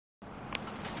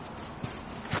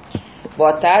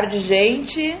Boa tarde,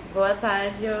 gente. Boa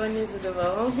tarde, Oni, tudo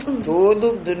bom?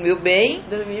 Tudo, dormiu bem?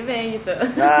 Dormi bem, então.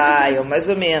 Eu mais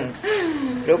ou menos.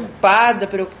 Preocupada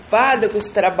com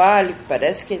esse trabalho, que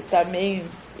parece que ele tá meio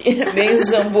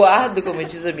zamboado, como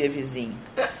diz a minha vizinha.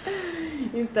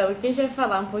 Então, o que a gente vai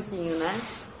falar um pouquinho, né?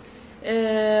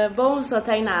 Bom, eu sou a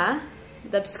Tainá,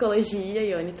 da psicologia,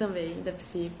 e Oni também, da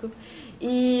psico.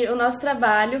 E o nosso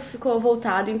trabalho ficou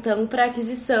voltado, então, para a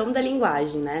aquisição da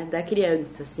linguagem, né? Da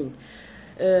criança, assim.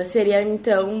 Seria,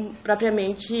 então,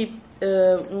 propriamente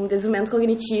um desenvolvimento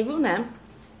cognitivo, né?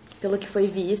 Pelo que foi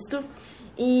visto.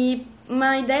 E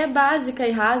uma ideia básica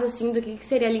e rasa, assim, do que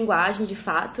seria a linguagem, de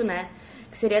fato, né?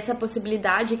 Que seria essa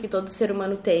possibilidade que todo ser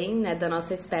humano tem, né? Da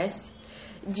nossa espécie,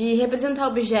 de representar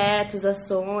objetos,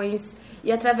 ações,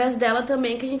 e através dela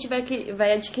também que a gente vai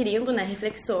adquirindo, né,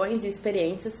 reflexões e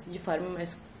experiências de forma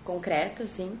mais concreta,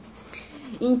 assim.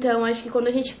 Então, acho que quando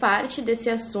a gente parte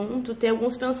desse assunto, tem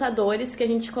alguns pensadores que a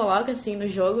gente coloca, assim, no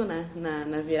jogo, né,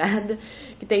 na virada,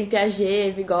 que tem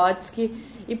Piaget, Vygotsky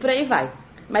e por aí vai.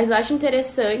 Mas eu acho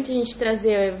interessante a gente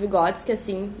trazer Vygotsky,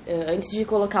 assim, antes de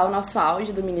colocar o nosso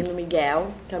áudio do menino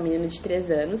Miguel, que é um menino de 3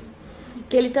 anos,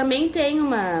 que ele também tem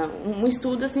um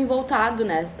estudo assim voltado,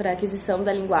 né, para a aquisição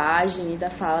da linguagem e da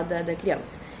fala da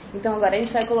criança. Então agora a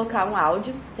gente vai colocar um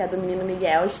áudio, que é do menino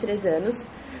Miguel, de 3 anos,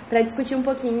 para discutir um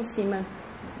pouquinho em cima,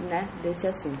 né, desse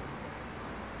assunto.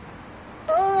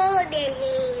 Oi,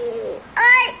 beijinho.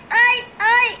 Oi,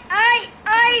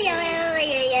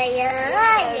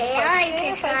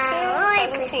 pessoal. Oi,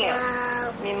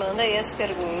 pessoal. Me manda aí as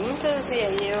perguntas e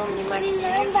aí eu me maquio. Me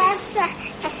manda essas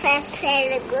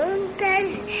perguntas,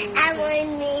 a mãe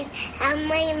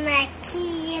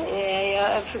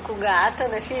maquia. Eu fico gata,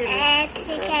 né, filha?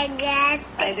 Fica gata.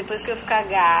 Aí depois que eu ficar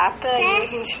gata, aí a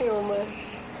gente filma.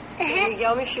 O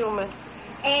Miguel me filma.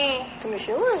 Tu me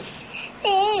filma?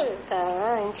 Sim.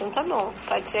 Tá, então tá bom.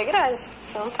 Pode ser a Grazi.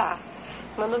 Então tá.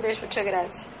 Manda um beijo pra tia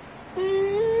Grazi.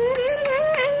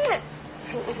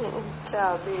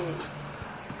 Tchau, beijo.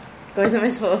 Coisa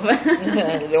mais fofa.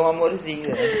 Ele é um amorzinho,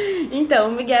 né? Então,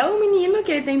 o Miguel é um menino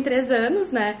que ele tem 3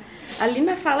 anos, né? Ali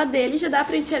na fala dele já dá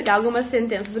pra enxergar algumas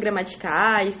sentenças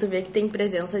gramaticais, tu vê que tem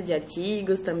presença de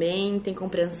artigos também, tem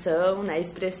compreensão, né?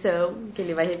 Expressão, que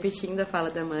ele vai repetindo a fala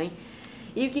da mãe.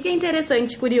 E o que é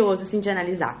interessante, curioso, assim, de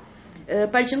analisar?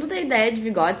 Partindo da ideia de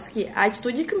Vygotsky, a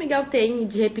atitude que o Miguel tem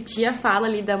de repetir a fala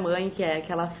ali da mãe, que é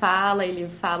que ela fala, ele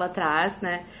fala atrás,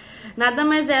 né? Nada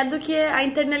mais é do que a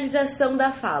internalização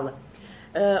da fala.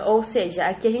 Ou seja,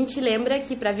 aqui a gente lembra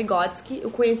que para Vygotsky o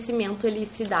conhecimento ele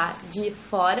se dá de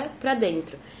fora para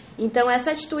dentro. Então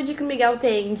essa atitude que o Miguel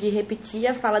tem de repetir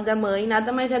a fala da mãe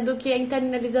nada mais é do que a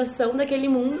internalização daquele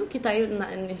mundo que está,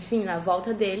 enfim, na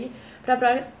volta dele para a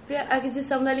própria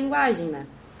aquisição da linguagem, né?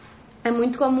 É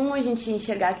muito comum a gente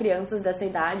enxergar crianças dessa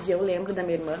idade. Eu lembro da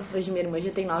minha irmã, hoje minha irmã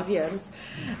já tem 9 anos.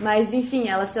 Mas, enfim,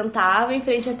 ela sentava em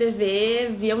frente à TV,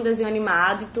 via um desenho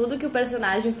animado e tudo que o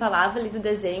personagem falava ali do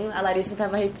desenho, a Larissa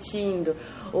estava repetindo.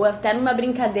 Ou até numa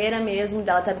brincadeira mesmo,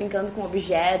 dela tá brincando com um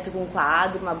objeto, com um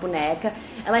quadro, uma boneca.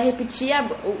 Ela repetia,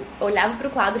 olhava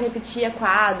pro quadro, repetia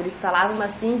quadro e falava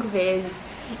umas 5 vezes.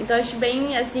 Então, eu acho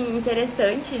bem, assim,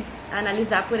 interessante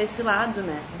analisar por esse lado,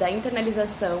 né, da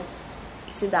internalização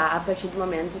que se dá a partir do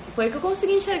momento que foi que eu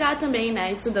consegui enxergar também,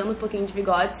 né, estudando um pouquinho de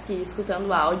Vygotsky, escutando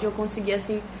o áudio, eu consegui,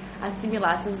 assim,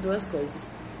 assimilar essas duas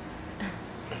coisas.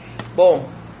 Bom,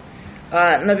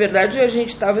 na verdade a gente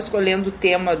estava escolhendo o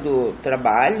tema do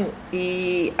trabalho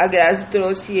e a Grazi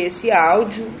trouxe esse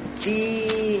áudio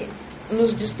e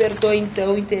nos despertou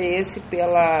então interesse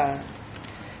pelo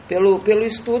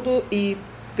estudo e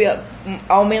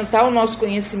aumentar o nosso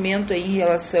conhecimento aí em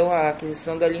relação à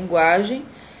aquisição da linguagem.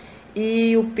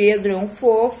 E o Pedro é um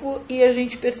fofo e a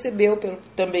gente percebeu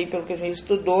também pelo que a gente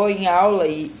estudou em aula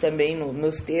e também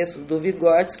nos textos do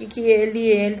Vygotsky que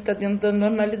ele está dentro da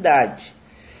normalidade.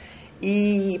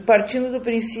 E partindo do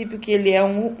princípio que ele é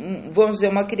vamos dizer,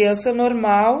 uma criança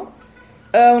normal,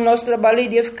 o nosso trabalho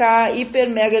iria ficar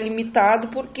hiper mega limitado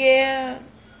porque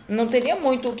não teria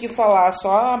muito o que falar,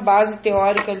 só a base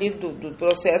teórica ali do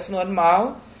processo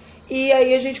normal. E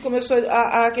aí a gente começou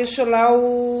a questionar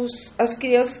as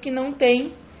crianças que não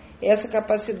têm essa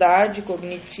capacidade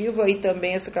cognitiva e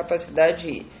também essa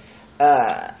capacidade,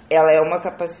 ela é uma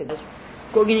capacidade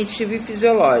cognitiva e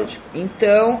fisiológica.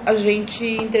 Então, a gente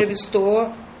entrevistou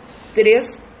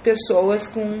 3 pessoas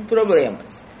com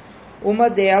problemas. Uma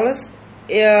delas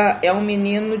é um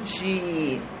menino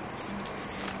de...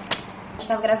 A gente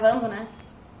estava gravando, né?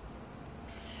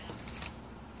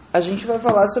 A gente vai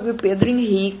falar sobre o Pedro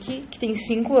Henrique, que tem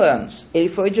 5 anos. Ele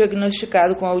foi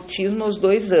diagnosticado com autismo aos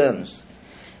 2 anos.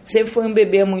 Sempre foi um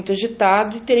bebê muito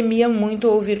agitado e tremia muito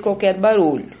ao ouvir qualquer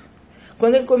barulho.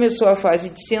 Quando ele começou a fase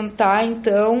de sentar,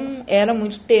 então, era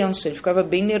muito tenso, ele ficava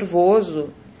bem nervoso,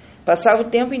 passava o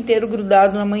tempo inteiro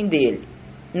grudado na mãe dele.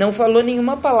 Não falou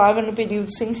nenhuma palavra no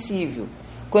período sensível.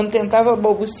 Quando tentava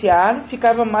balbuciar,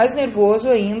 ficava mais nervoso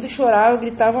ainda, chorava,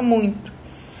 gritava muito.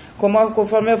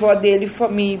 Conforme a avó dele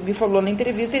me falou na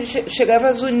entrevista, ele chegava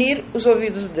a zunir os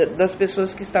ouvidos das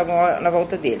pessoas que estavam na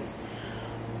volta dele.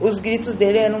 Os gritos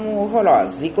dele eram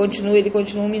horrorosos, e ele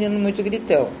continua um menino muito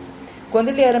gritão. Quando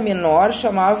ele era menor,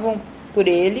 chamavam por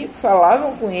ele,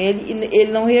 falavam com ele e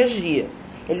ele não reagia.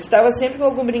 Ele estava sempre com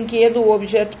algum brinquedo ou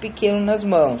objeto pequeno nas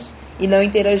mãos e não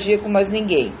interagia com mais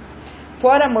ninguém.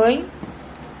 Fora a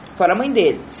mãe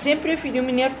dele, sempre preferiu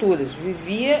miniaturas,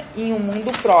 vivia em um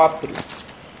mundo próprio.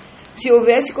 Se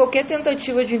houvesse qualquer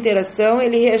tentativa de interação,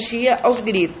 ele reagia aos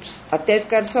gritos, até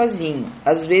ficar sozinho.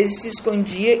 Às vezes se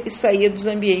escondia e saía dos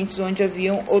ambientes onde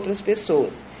haviam outras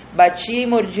pessoas. Batia e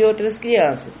mordia outras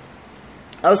crianças.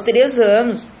 Aos 3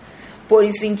 anos, por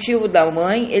incentivo da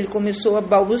mãe, ele começou a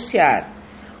balbuciar.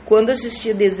 Quando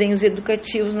assistia desenhos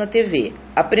educativos na TV,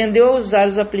 aprendeu a usar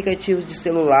os aplicativos de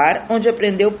celular, onde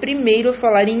aprendeu primeiro a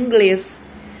falar em inglês.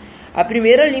 A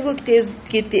primeira língua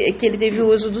que ele teve o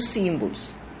uso dos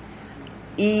símbolos.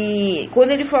 E quando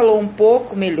ele falou um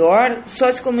pouco melhor, só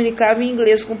se comunicava em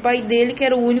inglês com o pai dele, que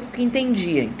era o único que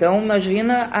entendia. Então,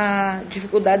 imagina a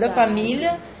dificuldade da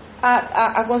família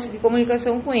a conseguir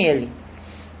comunicação com ele.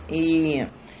 E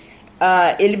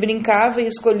ele brincava e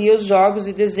escolhia os jogos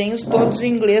e desenhos todos em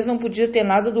inglês, não podia ter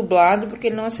nada dublado porque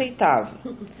ele não aceitava.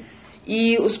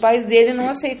 E os pais dele não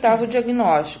aceitavam o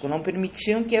diagnóstico, não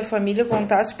permitiam que a família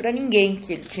contasse para ninguém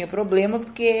que ele tinha problema,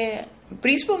 porque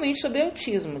principalmente sobre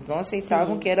autismo, não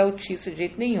aceitavam que era autista de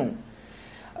jeito nenhum.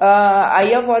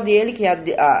 Aí a avó dele, que é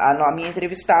a minha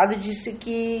entrevistada, disse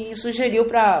que sugeriu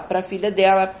para a filha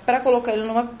dela para colocar ele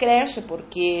numa creche,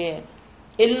 porque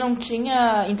ele não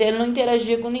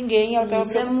interagia com ninguém. Ela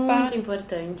Isso é muito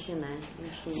importante, né?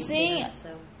 Enfim, sim,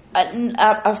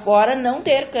 fora não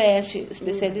ter creche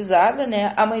especializada,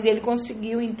 né? A mãe dele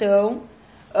conseguiu, então,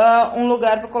 um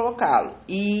lugar para colocá-lo.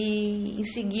 E, em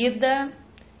seguida,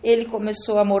 ele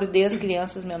começou a morder as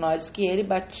crianças menores que ele,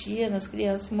 batia nas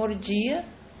crianças, mordia.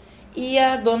 E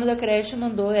a dona da creche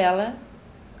mandou ela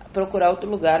procurar outro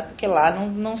lugar, porque lá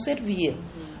não servia.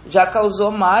 Já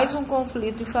causou mais um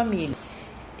conflito em família.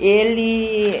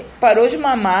 Ele parou de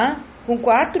mamar com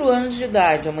 4 anos de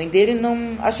idade. A mãe dele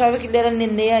não achava que ele era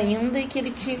nenê ainda e que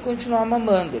ele tinha que continuar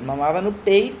mamando. Ele mamava no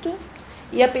peito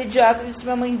e a pediatra disse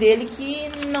para a mãe dele que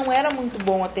não era muito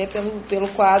bom, até pelo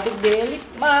quadro dele,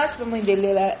 mas para a mãe dele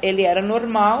ele era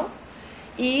normal.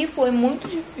 E foi muito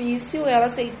difícil ela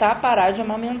aceitar parar de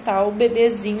amamentar o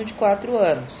bebezinho de 4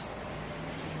 anos.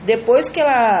 Depois que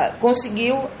ela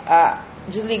conseguiu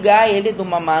desligar ele do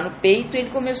mamar no peito, ele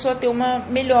começou a ter uma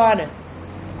melhora.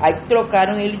 Aí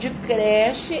trocaram ele de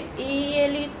creche e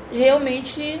ele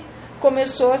realmente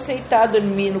começou a aceitar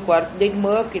dormir no quarto da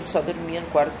irmã, porque ele só dormia no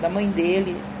quarto da mãe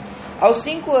dele. Aos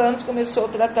 5 anos começou o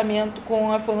tratamento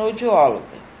com a fonoaudióloga.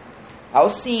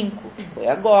 Aos 5, foi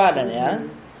agora, né?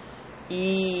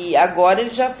 E agora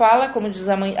ele já fala, como diz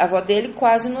a avó dele,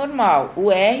 quase normal. O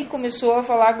R começou a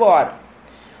falar agora.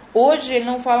 Hoje ele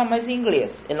não fala mais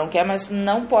inglês. Ele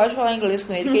não pode falar inglês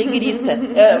com ele, porque ele grita.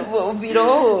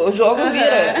 O jogo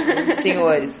vira,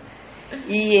 senhores.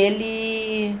 E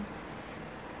ele,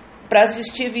 para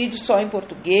assistir vídeo só em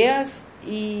português,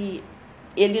 e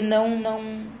ele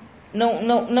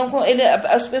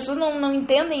as pessoas não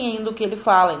entendem ainda o que ele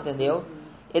fala, entendeu?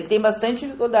 Ele tem bastante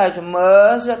dificuldade,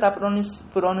 mas já está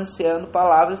pronunciando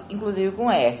palavras, inclusive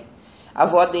com R. A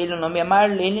avó dele, o nome é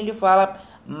Marlene, ele fala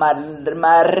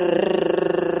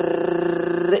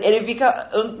ele fica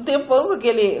um tempão com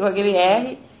aquele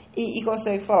R e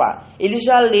consegue falar. Ele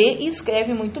já lê e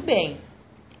escreve muito bem.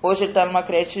 Hoje ele está numa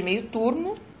creche de meio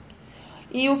turno.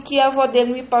 E o que a avó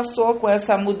dele me passou com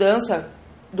essa mudança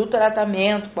do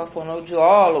tratamento com a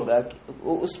fonoaudióloga,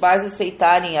 os pais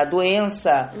aceitarem a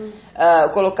doença,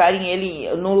 colocarem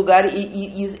ele num lugar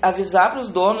e avisar para os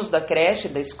donos da creche,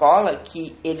 da escola,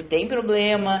 que ele tem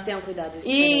problema. Tem um cuidado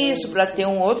diferente. Isso, para ter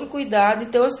um outro cuidado.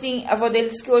 Então, assim, a avó dele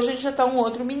disse que hoje ele já está um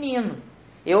outro menino.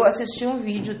 Eu assisti um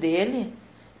vídeo dele,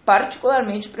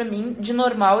 particularmente para mim, de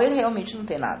normal ele realmente não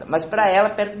tem nada. Mas para ela,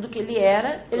 perto do que ele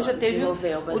era, ele já teve...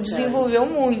 Desenvolveu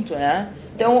muito, né?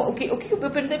 Então, o que eu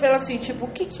perguntei para ela assim, tipo, o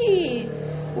que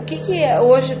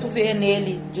hoje tu vê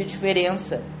nele de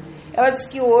diferença? Ela disse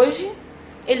que hoje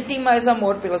ele tem mais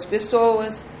amor pelas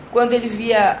pessoas. Quando ele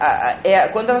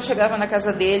quando ela chegava na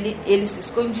casa dele, ele se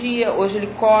escondia. Hoje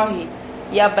ele corre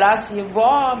e abraça e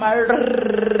vó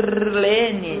Marlene.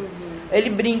 Ele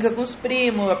brinca com os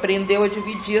primos, aprendeu a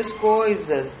dividir as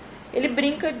coisas. Ele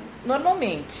brinca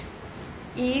normalmente.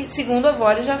 E, segundo a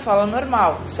avó, ele já fala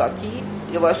normal. Só que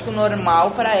eu acho que o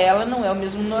normal para ela não é o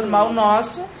mesmo normal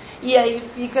nosso. E aí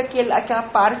fica aquela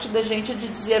parte da gente de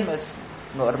dizer, mas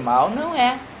normal não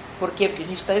é. Por quê? Porque a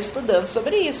gente está estudando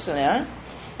sobre isso, né?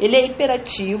 Ele é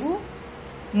hiperativo,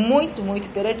 muito, muito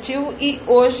hiperativo. E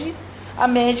hoje a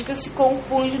médica se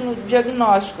confunde no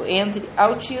diagnóstico entre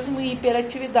autismo e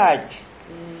hiperatividade.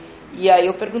 E aí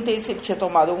eu perguntei se ele tinha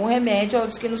tomado algum remédio. Ela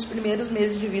disse que nos primeiros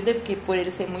meses de vida, porque por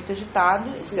ele ser muito agitado,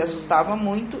 ele se assustava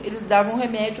muito, eles davam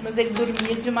remédio, mas ele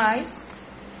dormia demais.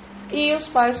 E os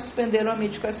pais suspenderam a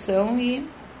medicação e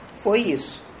foi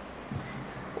isso.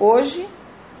 Hoje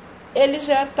ele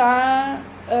já está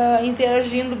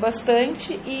interagindo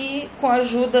bastante e com a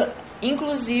ajuda,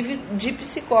 inclusive, de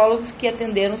psicólogos que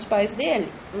atenderam os pais dele.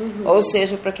 Ou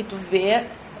seja, para que tu vê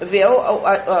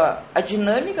a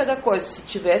dinâmica da coisa. Se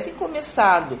tivessem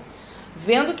começado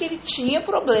vendo que ele tinha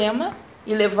problema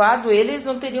e levado ele, eles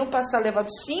não teriam levado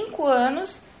 5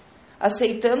 anos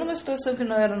aceitando uma situação que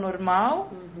não era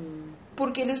normal,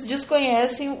 porque eles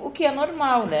desconhecem o que é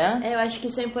normal, né? Eu acho que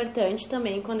isso é importante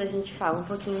também quando a gente fala um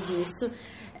pouquinho disso.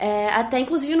 Até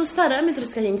inclusive nos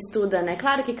parâmetros que a gente estuda, né?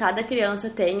 Claro que cada criança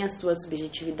tem a sua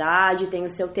subjetividade, tem o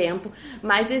seu tempo,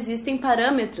 mas existem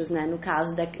parâmetros, né? No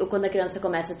caso, quando a criança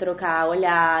começa a trocar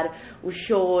olhar, o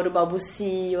choro, o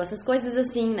balbucio, essas coisas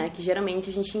assim, né? Que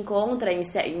geralmente a gente encontra no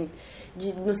 6º,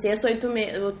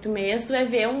 8º mês, tu vai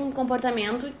ver um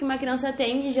comportamento que uma criança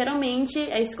tem e geralmente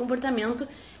esse comportamento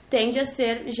tende a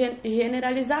ser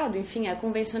generalizado, enfim, é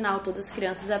convencional, todas as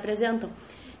crianças apresentam.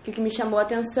 Que o que me chamou a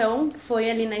atenção foi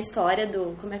ali na história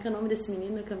do... Como é que é o nome desse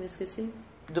menino que eu me esqueci?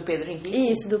 Do Pedro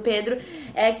Henrique? Isso, do Pedro.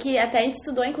 É que até a gente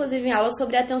estudou, inclusive, em aula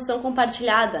sobre atenção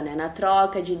compartilhada, né? Na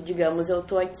troca de, digamos, eu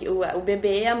tô aqui... O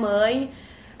bebê, a mãe,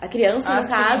 a criança, no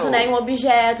caso, né? Um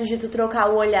objeto, de tu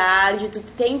trocar o olhar, de tu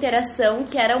ter interação,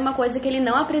 que era uma coisa que ele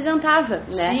não apresentava,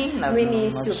 né? Sim, no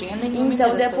início. Não tinha nenhuma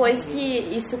então, depois que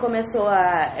isso começou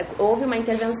houve uma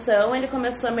intervenção, ele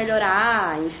começou a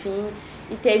melhorar, enfim...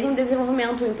 E teve um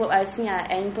desenvolvimento, assim,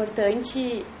 é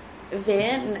importante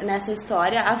ver nessa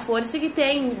história a força que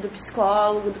tem do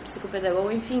psicólogo, do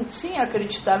psicopedagogo, enfim. Sim,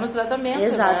 acreditar no tratamento,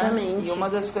 exatamente, né? E uma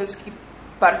das coisas que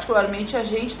particularmente a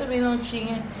gente também não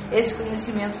tinha esse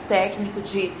conhecimento técnico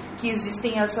de que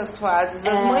existem essas fases.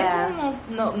 As mães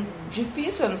não,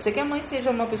 difícil, a não ser que a mãe seja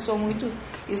uma pessoa muito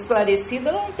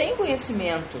esclarecida, ela não tem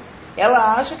conhecimento.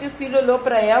 Ela acha que o filho olhou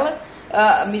para ela.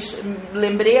 Me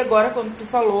lembrei agora quando tu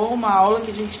falou uma aula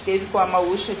que a gente teve com a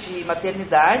Ouça de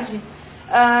maternidade,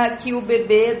 que o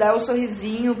bebê dá o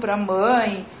sorrisinho para a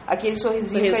mãe, aquele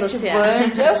sorrisinho cativante,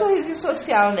 social. É o sorrisinho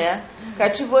social, né?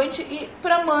 Cativante, e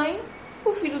para a mãe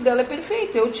o filho dela é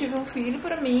perfeito. Eu tive um filho,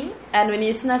 para mim. No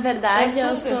início, na verdade,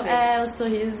 o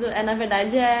sorriso, na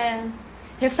verdade,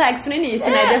 reflexo no início,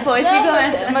 né? Depois não, que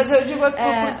começa... mas eu digo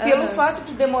pelo fato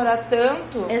de demorar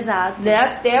tanto, exato, né,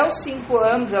 até os 5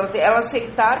 anos, ela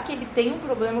aceitar que ele tem um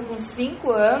problema com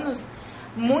 5 anos,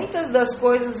 muitas das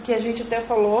coisas que a gente até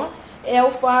falou é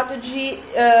o fato de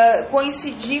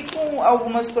coincidir com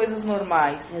algumas coisas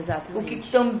normais. Exatamente. O que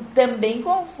também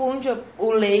confunde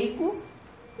o leigo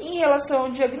em relação ao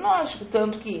diagnóstico,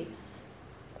 tanto que,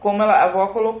 como a avó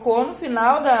colocou no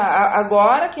final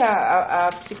agora que a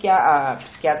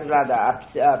psiquiatra lá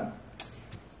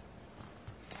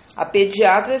a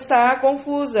pediatra está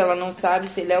confusa, ela não sabe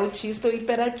se ele é autista ou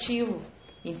hiperativo.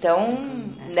 Então,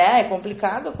 né, é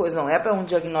complicado a coisa, não é para um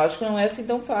diagnóstico, não é assim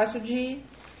tão fácil de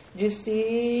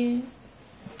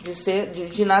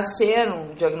nascer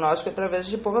um diagnóstico através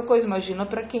de pouca coisa, imagina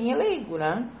para quem é leigo,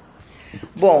 né?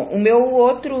 Bom, o meu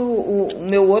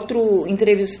outro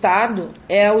entrevistado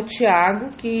é o Tiago,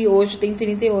 que hoje tem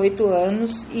 38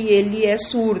 anos e ele é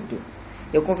surdo.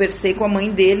 Eu conversei com a mãe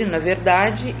dele, na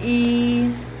verdade, e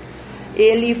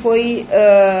ele foi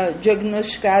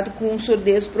diagnosticado com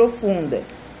surdez profunda.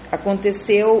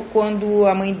 Aconteceu quando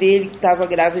a mãe dele, que estava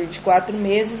grávida de 4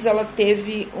 meses, ela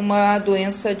teve uma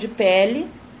doença de pele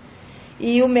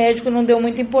e o médico não deu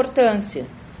muita importância.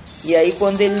 E aí,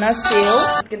 quando ele nasceu...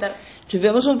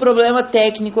 Tivemos um problema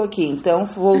técnico aqui, então,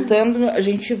 voltando, a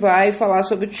gente vai falar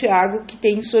sobre o Tiago, que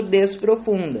tem surdez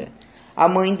profunda. A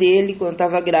mãe dele, quando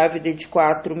estava grávida de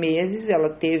 4 meses, ela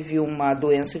teve uma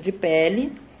doença de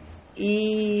pele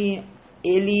e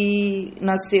ele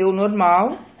nasceu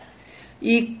normal.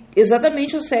 E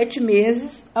exatamente aos 7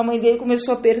 meses, a mãe dele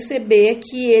começou a perceber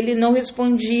que ele não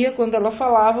respondia quando ela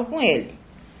falava com ele.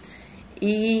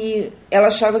 E ela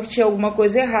achava que tinha alguma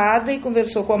coisa errada e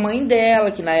conversou com a mãe dela,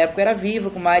 que na época era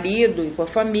viva, com o marido e com a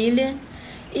família.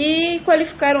 e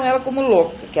qualificaram ela como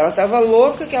louca, que ela estava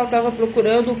louca, que ela estava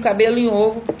procurando o cabelo em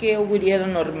ovo, porque o guri era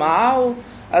normal,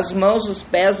 as mãos, os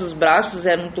pés, os braços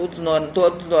eram todos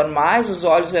normais, os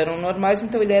olhos eram normais,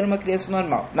 então ele era uma criança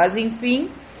normal. Mas enfim...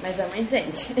 Mas a mãe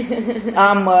sente.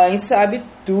 A mãe sabe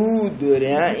tudo,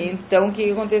 né? Então o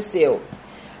que aconteceu?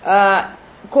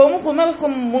 Como ela ficou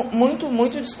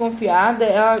muito desconfiada,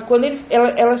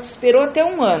 ela esperou até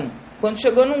 1 ano. Quando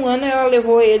chegou no 1 ano, ela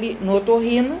levou ele no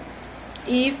otorrino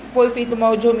e foi feita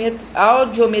uma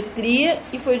audiometria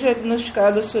e foi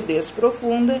diagnosticada surdez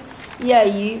profunda. E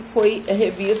aí foi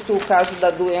revisto o caso da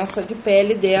doença de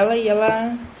pele dela e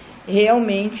ela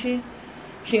realmente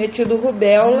tinha tido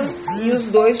rubéola e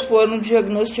os 2 foram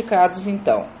diagnosticados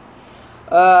então.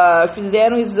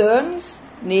 Fizeram exames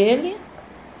nele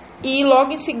e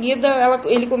logo em seguida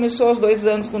ele começou aos 2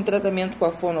 anos com tratamento com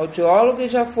a fonoaudióloga e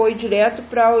já foi direto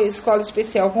para a Escola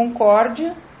Especial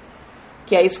Concórdia,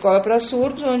 que é a escola para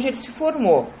surdos, onde ele se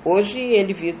formou. Hoje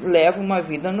ele leva uma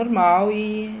vida normal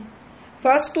e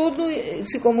faz tudo,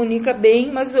 se comunica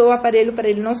bem, mas o aparelho para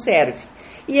ele não serve.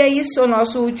 E aí, o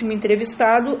nosso último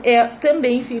entrevistado é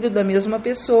também filho da mesma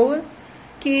pessoa,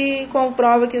 que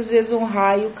comprova que às vezes um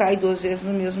raio cai 2 vezes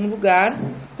no mesmo lugar.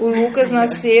 O Lucas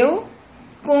nasceu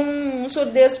com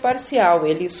surdez parcial.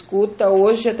 Ele escuta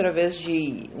hoje através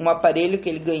de um aparelho que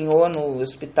ele ganhou no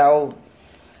hospital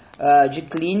de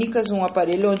clínicas, um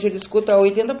aparelho onde ele escuta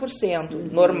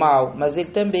 80% normal, mas ele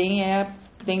também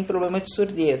tem problema de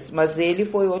surdez. Mas ele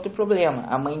foi outro problema.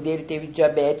 A mãe dele teve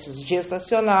diabetes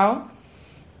gestacional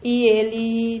e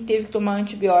ele teve que tomar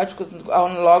antibióticos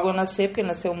logo ao nascer, porque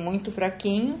nasceu muito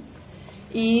fraquinho,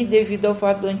 e devido ao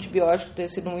fato do antibiótico ter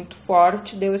sido muito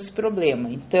forte, deu esse problema.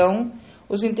 Então,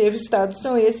 os entrevistados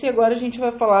são esses, e agora a gente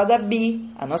vai falar da Bi,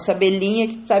 a nossa Belinha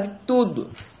que sabe tudo.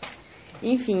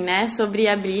 Enfim, né, sobre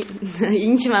a Bi,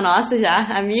 íntima nossa já,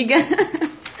 amiga.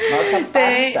 Nossa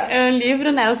tem parça. um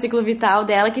livro, né, o ciclo vital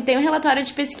dela, que tem um relatório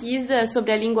de pesquisa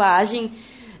sobre a linguagem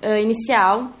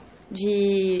inicial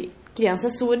de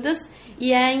crianças surdas,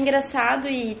 e é engraçado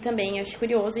e também acho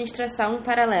curioso a gente traçar um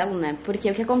paralelo, né, porque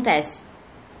o que acontece?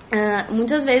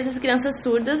 Muitas vezes as crianças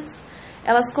surdas,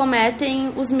 elas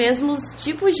cometem os mesmos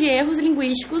tipos de erros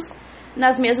linguísticos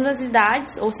nas mesmas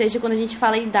idades, ou seja, quando a gente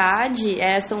fala idade,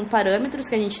 são parâmetros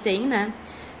que a gente tem, né,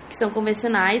 que são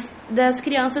convencionais, das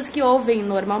crianças que ouvem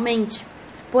normalmente.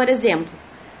 Por exemplo,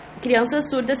 crianças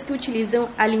surdas que utilizam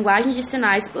a linguagem de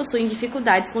sinais possuem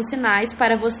dificuldades com sinais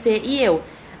para você e eu,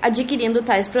 adquirindo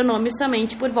tais pronomes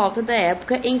somente por volta da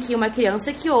época em que uma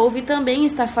criança que ouve também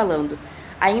está falando,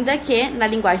 ainda que, na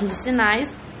linguagem de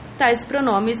sinais, tais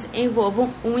pronomes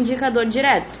envolvam um indicador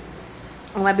direto,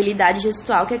 uma habilidade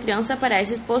gestual que a criança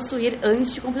parece possuir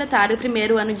antes de completar o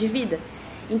 1º ano de vida.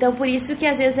 Então, por isso que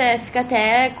às vezes fica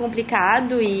até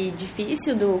complicado e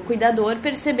difícil do cuidador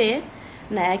perceber,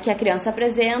 né, que a criança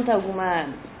apresenta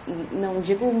alguma, não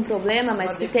digo um problema,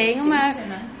 mas que tem uma...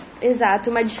 Né? Exato,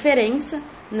 uma diferença,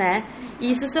 né? E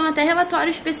isso são até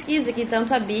relatórios de pesquisa, que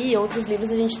tanto a Bi e outros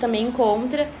livros a gente também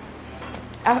encontra,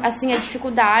 assim, a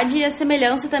dificuldade e a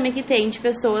semelhança também que tem de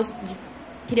pessoas, de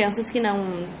crianças que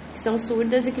são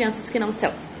surdas e crianças que não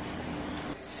são.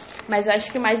 Mas eu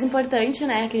acho que o mais importante,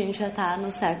 né, que a gente já tá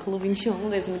no século XXI,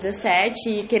 2017,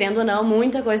 e querendo ou não,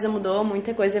 muita coisa mudou,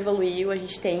 muita coisa evoluiu, a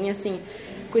gente tem, assim,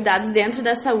 cuidados dentro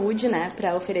da saúde, né,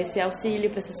 para oferecer auxílio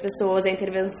para essas pessoas, a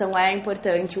intervenção é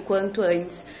importante, o quanto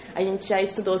antes. A gente já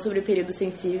estudou sobre o período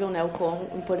sensível, né, o quão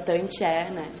importante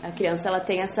né, a criança, ela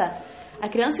tem essa... A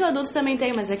criança e o adulto também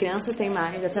tem, mas a criança tem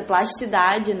mais, essa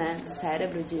plasticidade, né, do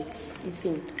cérebro, de,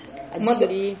 enfim,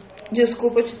 adquirir...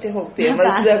 Desculpa te interromper,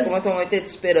 mas como a tua mãe está te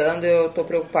esperando, eu estou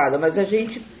preocupada. Mas a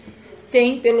gente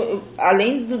tem,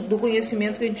 além do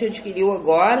conhecimento que a gente adquiriu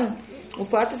agora, o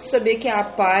fato de saber que a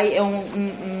PAI é um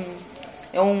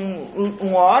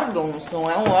órgão,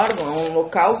 não é um órgão, é um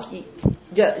local que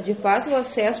de fácil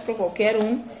acesso para qualquer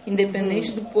um,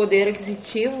 independente do poder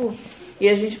aquisitivo, e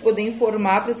a gente poder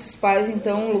informar para esses pais,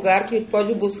 então, um lugar que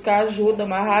pode buscar ajuda o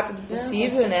mais rápido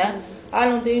possível, né?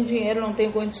 Não tenho dinheiro, não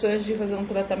tenho condições de fazer um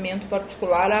tratamento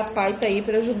particular, a PAI está aí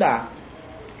para ajudar.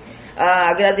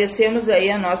 Agradecemos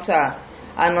aí a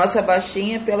nossa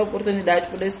baixinha pela oportunidade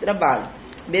por esse trabalho.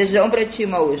 Beijão pra ti,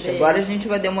 Maúcha. Agora a gente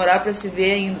vai demorar para se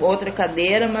ver em outra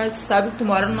cadeira, mas sabe que tu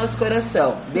mora no nosso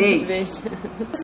coração. Beijo.